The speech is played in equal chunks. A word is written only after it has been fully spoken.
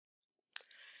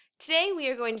Today we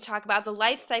are going to talk about the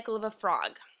life cycle of a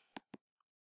frog.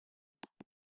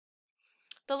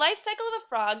 The life cycle of a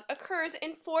frog occurs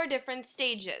in 4 different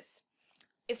stages.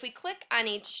 If we click on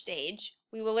each stage,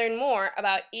 we will learn more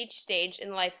about each stage in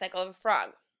the life cycle of a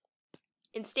frog.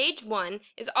 In stage 1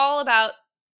 is all about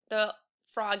the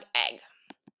frog egg.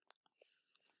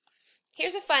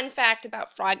 Here's a fun fact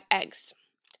about frog eggs.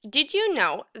 Did you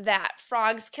know that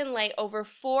frogs can lay over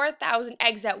 4,000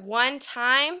 eggs at one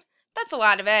time? That's a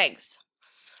lot of eggs.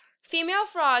 Female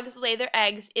frogs lay their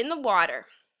eggs in the water.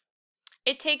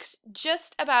 It takes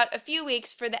just about a few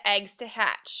weeks for the eggs to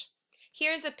hatch.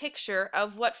 Here's a picture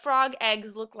of what frog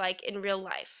eggs look like in real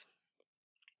life.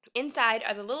 Inside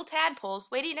are the little tadpoles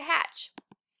waiting to hatch.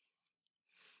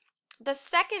 The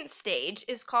second stage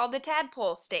is called the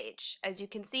tadpole stage, as you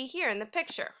can see here in the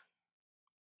picture.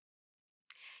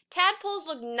 Tadpoles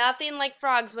look nothing like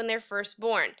frogs when they're first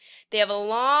born. They have a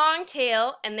long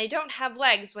tail and they don't have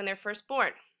legs when they're first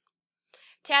born.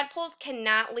 Tadpoles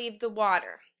cannot leave the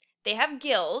water. They have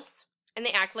gills and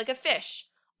they act like a fish,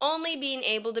 only being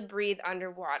able to breathe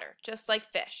underwater, just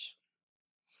like fish.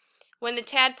 When the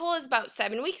tadpole is about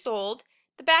 7 weeks old,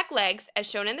 the back legs, as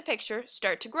shown in the picture,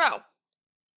 start to grow.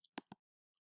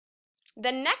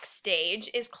 The next stage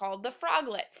is called the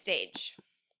froglet stage.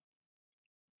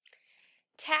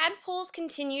 Tadpoles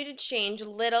continue to change a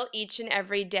little each and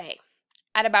every day.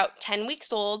 At about 10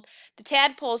 weeks old, the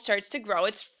tadpole starts to grow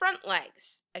its front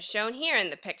legs, as shown here in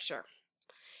the picture.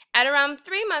 At around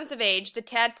 3 months of age, the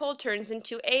tadpole turns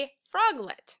into a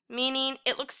froglet, meaning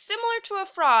it looks similar to a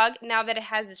frog now that it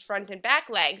has its front and back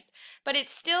legs, but it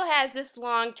still has this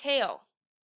long tail.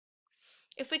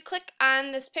 If we click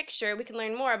on this picture, we can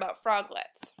learn more about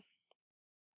froglets.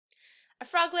 A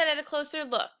froglet at a closer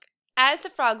look. As the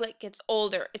froglet gets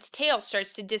older, its tail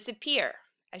starts to disappear,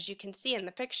 as you can see in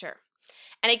the picture.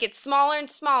 And it gets smaller and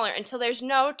smaller until there's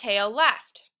no tail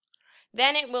left.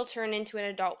 Then it will turn into an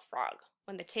adult frog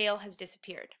when the tail has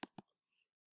disappeared.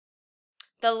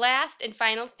 The last and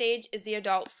final stage is the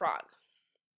adult frog.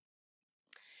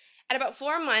 At about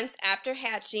 4 months after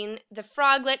hatching, the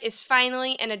froglet is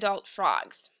finally an adult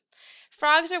frog.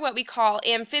 Frogs are what we call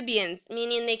amphibians,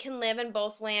 meaning they can live in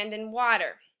both land and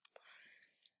water.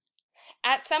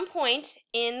 At some point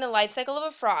in the life cycle of a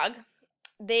frog,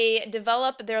 they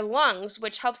develop their lungs,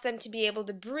 which helps them to be able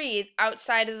to breathe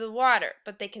outside of the water,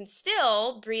 but they can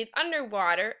still breathe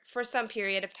underwater for some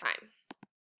period of time.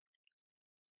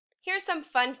 Here are some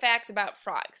fun facts about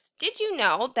frogs. Did you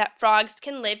know that frogs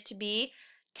can live to be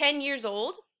 10 years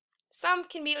old? Some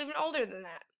can be even older than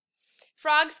that.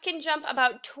 Frogs can jump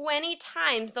about 20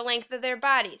 times the length of their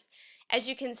bodies. As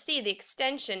you can see, the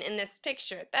extension in this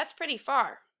picture, that's pretty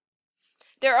far.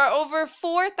 There are over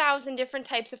 4,000 different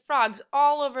types of frogs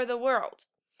all over the world.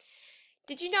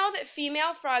 Did you know that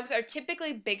female frogs are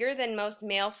typically bigger than most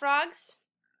male frogs?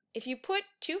 If you put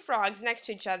 2 frogs next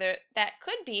to each other, that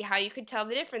could be how you could tell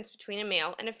the difference between a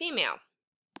male and a female.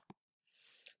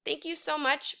 Thank you so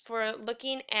much for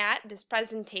looking at this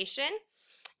presentation.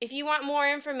 If you want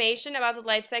more information about the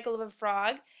life cycle of a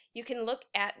frog, you can look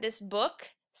at this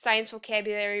book, Science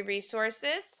Vocabulary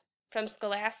Resources, from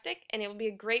Scholastic, and it will be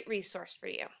a great resource for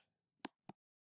you.